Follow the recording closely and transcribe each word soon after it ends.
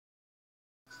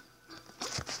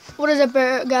What is up,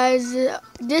 guys?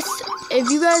 If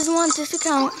you guys want this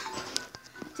account,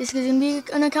 this is gonna be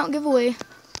an account giveaway.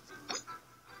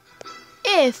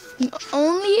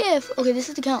 Only if. Okay, this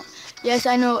is the account. Yes,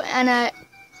 I know, and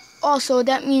also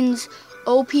that means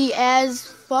OP as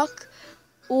fuck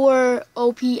or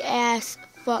OP ass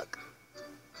fuck.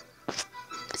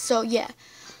 So yeah.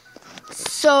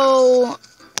 So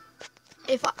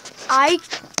if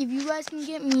you guys can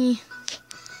get me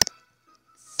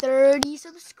 30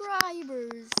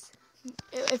 subscribers,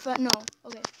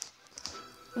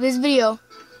 this video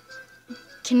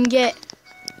can get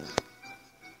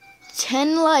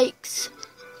 10 likes,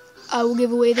 I will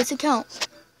give away this account.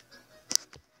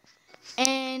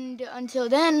 And until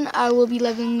then, I will be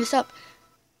leveling this up.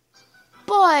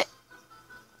 But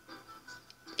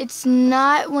it's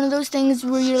not one of those things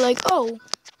where you're like, oh,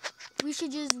 we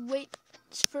should just wait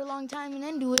for a long time and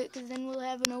then do it, because then we'll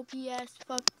have an OP ass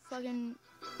fucking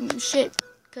shit,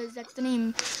 because that's the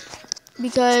name.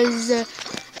 Because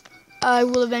I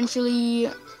will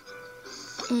eventually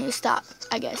stop,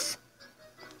 I guess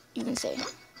you can say.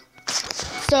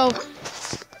 So,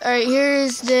 alright,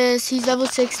 here's this. He's level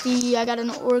 60. I got an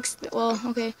orc. Well,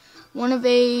 okay. 1 of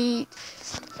 8.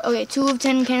 Okay, 2 of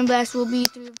 10 cannon blasts will be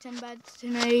 3 of 10 bats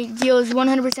tonight. Deals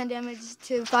 100% damage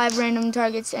to 5 random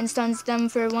targets and stuns them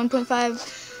for 1.5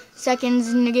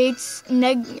 seconds.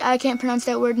 I can't pronounce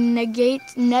that word.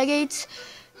 Negates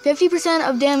 50%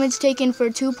 of damage taken for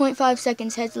 2.5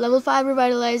 seconds. Has level 5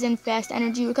 revitalize and fast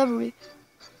energy recovery.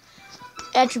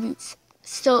 Attributes.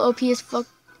 Still OP as fuck.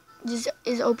 Just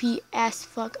is OP as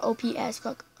fuck. OP as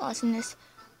fuck. Awesomeness.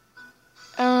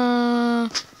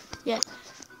 Yeah.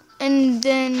 And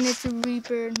then it's a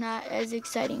Reaper, not as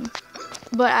exciting.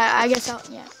 But I guess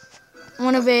yeah.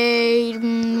 1 of 8,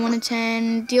 1 of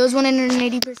 10. Deals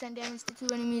 180% damage to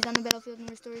 2 enemies on the battlefield and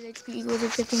restores HP equal to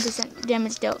 15%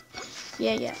 damage dealt.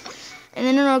 Yeah. And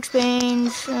then an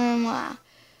Orcsbane,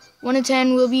 1 of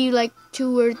 10 will be like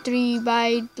 2 or 3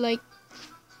 by like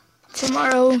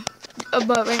tomorrow.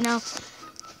 But right now,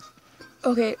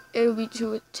 okay, it'll be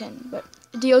 2 of 10, but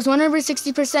it deals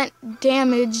 160%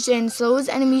 damage and slows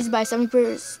enemies by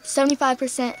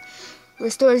 75%.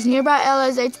 Restores nearby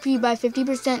allies' HP by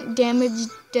 50%. Damage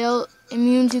dealt,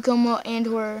 immune to coma and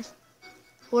horror.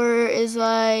 Horror is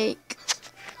like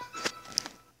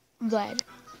Vlad.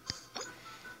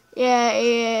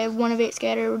 Yeah, 1 of 8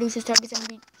 scatter reduces target's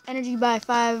energy by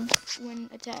 5 when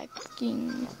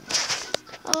attacking.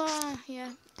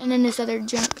 Yeah. And then this other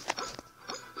junk.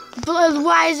 But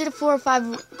why is it a 4 or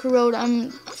 5 corrode?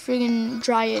 I'm friggin'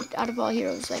 Dryad out of all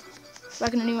heroes. Like,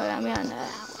 fucking anyone got me on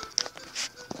that.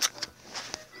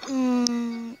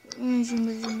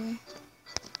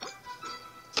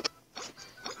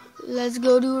 Let's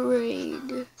go do a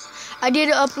raid. I did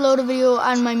upload a video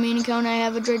on my main account. I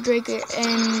have a Dread Drake,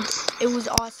 and it was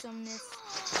awesomeness.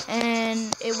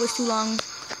 And it was too long,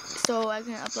 so I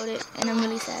couldn't upload it, and I'm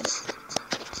really sad.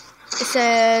 It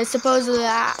says supposedly,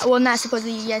 well, not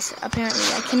supposedly, yes, apparently,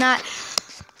 I cannot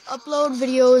upload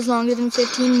videos longer than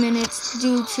 15 minutes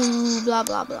due to blah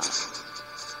blah blah.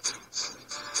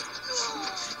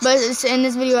 But in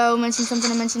this video, I will mention something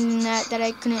I mentioned in that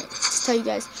I couldn't tell you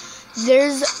guys.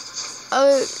 There's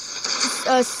a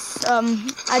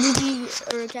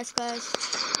IGG or Cash Clash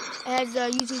has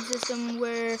a YouTube system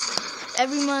where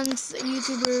every month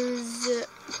YouTubers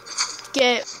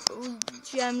get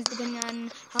gems depending on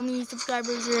how many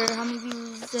subscribers or how many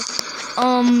views.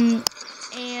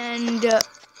 And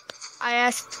I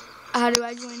asked how do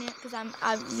I join it, because I'm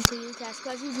obviously a Cash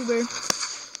Clash YouTuber,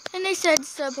 and they said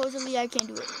supposedly I can't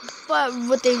do it. But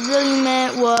what they really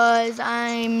meant was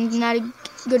I'm not a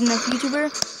good enough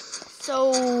YouTuber.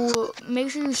 So make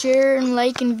sure you share and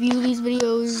like and view these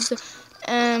videos,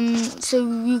 so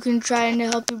you can try and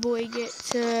help your boy get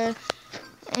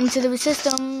into the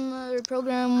system or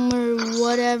program or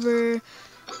whatever,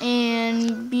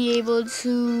 and be able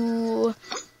to,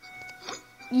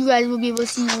 you guys will be able to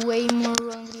see way more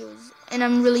rolling videos. And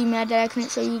I'm really mad that I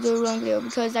couldn't show you the rolling video,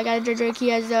 because I got a Dread Drake. He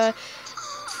has a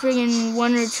friggin'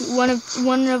 1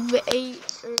 of 8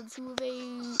 or 2 of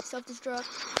 8 self-destruct,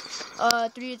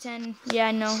 3 of 10, yeah,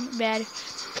 I know, bad.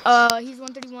 He's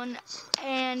 131,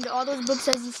 and all those books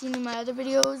as you've seen in my other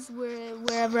videos,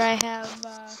 wherever I have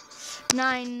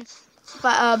 9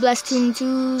 Blessed Toon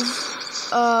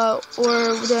 2s,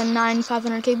 or the 9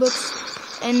 500k books,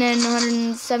 and then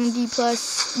 170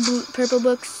 plus purple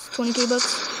books, 20k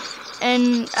books,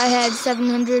 and I had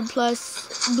 700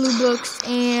 plus blue books,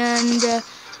 and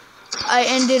I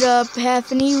ended up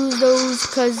having to use those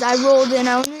because I rolled, and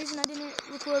the only reason I didn't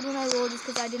record when I rolled is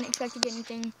because I didn't expect to get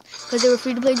anything, because they were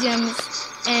free to play gems,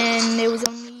 and it was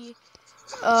only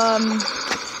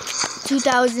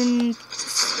 2,000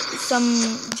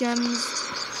 some gems.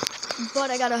 But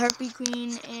I got a Harpy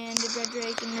Queen and a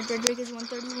Dreadrake, and the Dreadrake is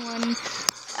 131.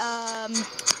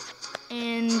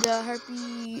 And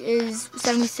Harpy is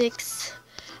 76.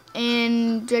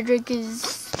 And Dreadrake is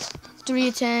 3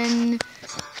 of 10.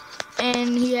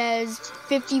 And he has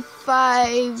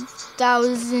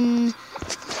 55,000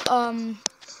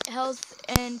 health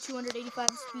and 285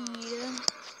 speed,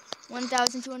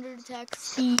 1,200 attack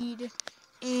speed,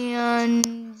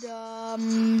 and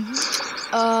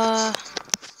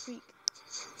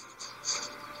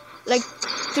like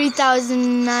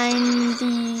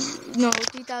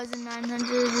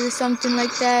 3,900 or something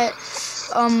like that.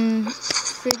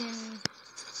 Friggin'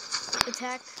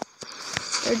 attack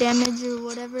or damage or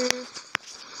whatever.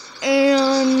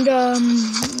 And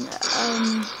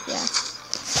yeah.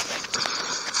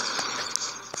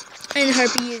 And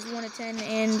Harpy is 1 of 10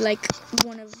 and like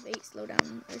 1 of 8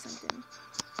 slowdown or something.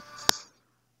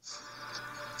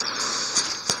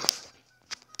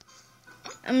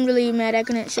 I'm really mad I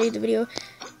couldn't show you the video.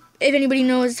 If anybody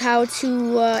knows how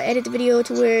to edit the video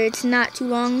to where it's not too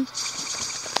long,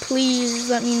 please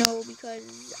let me know,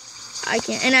 because I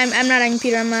can't. And I'm not on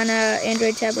computer, I'm on an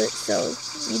Android tablet, so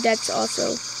that's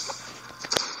also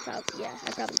probably, yeah,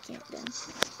 I probably can't then,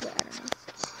 but I don't know.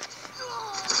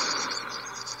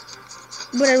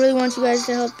 But I really want you guys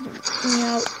to help me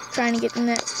out trying to get in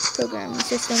that program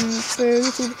system for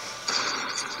YouTube,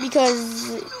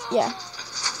 because, yeah.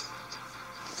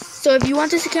 So if you want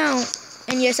this account,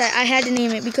 and yes, I had to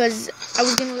name it because I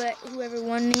was going to let whoever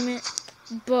won name it,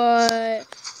 but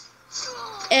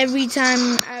every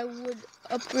time I would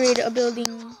upgrade a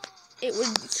building, it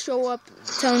would show up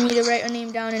telling me to write a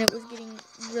name down, and it was getting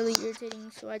really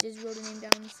irritating, so I just wrote a name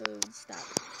down so it would stop.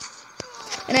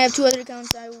 And I have 2 other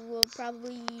accounts I will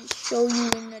probably show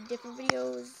you in different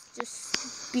videos,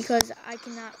 just because I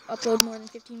cannot upload more than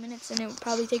 15 minutes, and it would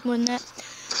probably take more than that.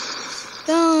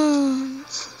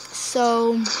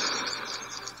 So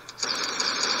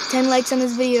 10 likes on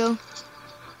this video,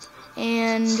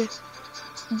 and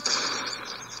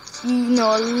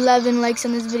 11 likes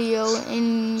on this video,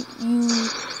 and you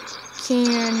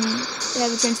can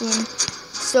have a chance to win.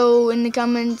 So in the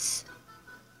comments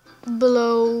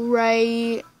below,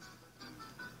 write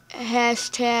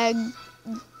hashtag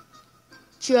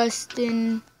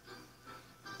Justin,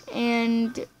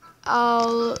 and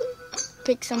I'll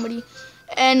pick somebody.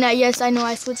 And yes, I know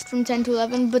I switched from 10 to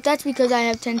 11, but that's because I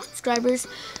have 10 subscribers.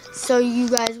 So you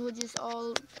guys will just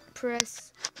all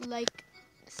press like.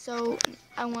 So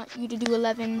I want you to do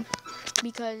 11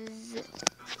 because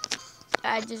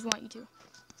I just want you to.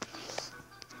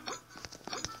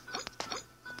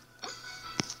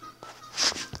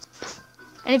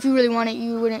 And if you really want it,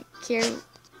 you wouldn't care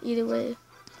either way.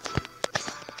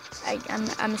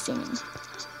 I'm assuming.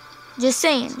 Just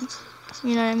saying.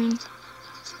 You know what I mean?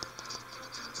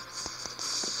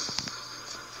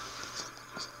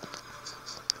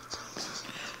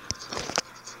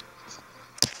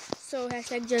 So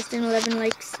hashtag Justin 11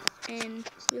 likes, and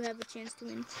you'll have a chance to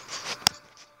win.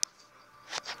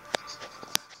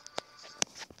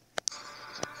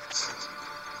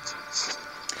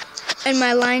 And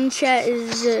my line chat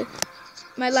is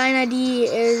my line ID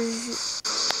is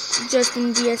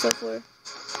Justin DSO4.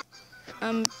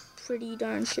 I'm pretty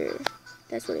darn sure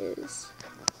that's what it is.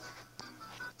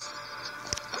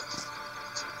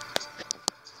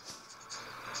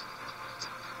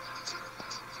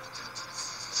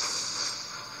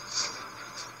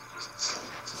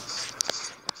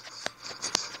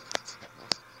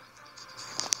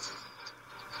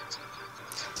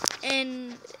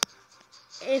 And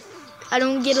if I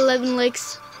don't get 11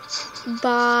 likes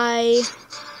by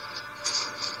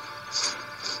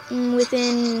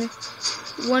within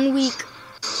 1 week,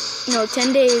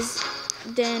 10 days,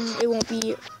 then it won't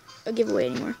be a giveaway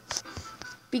anymore.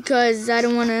 Because I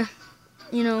don't want to,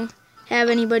 have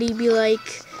anybody be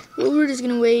like, well, we're just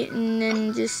going to wait, and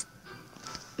then just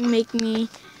make me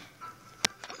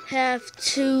have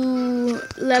to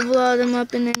level all them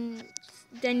up, and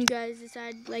then you guys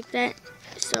decide like that.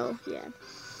 So yeah,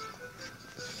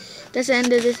 that's the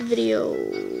end of this video.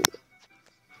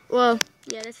 Well,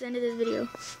 yeah, that's the end of this video.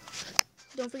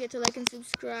 Don't forget to like and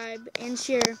subscribe and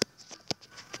share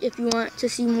if you want to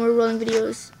see more rolling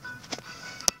videos.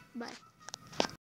 Bye.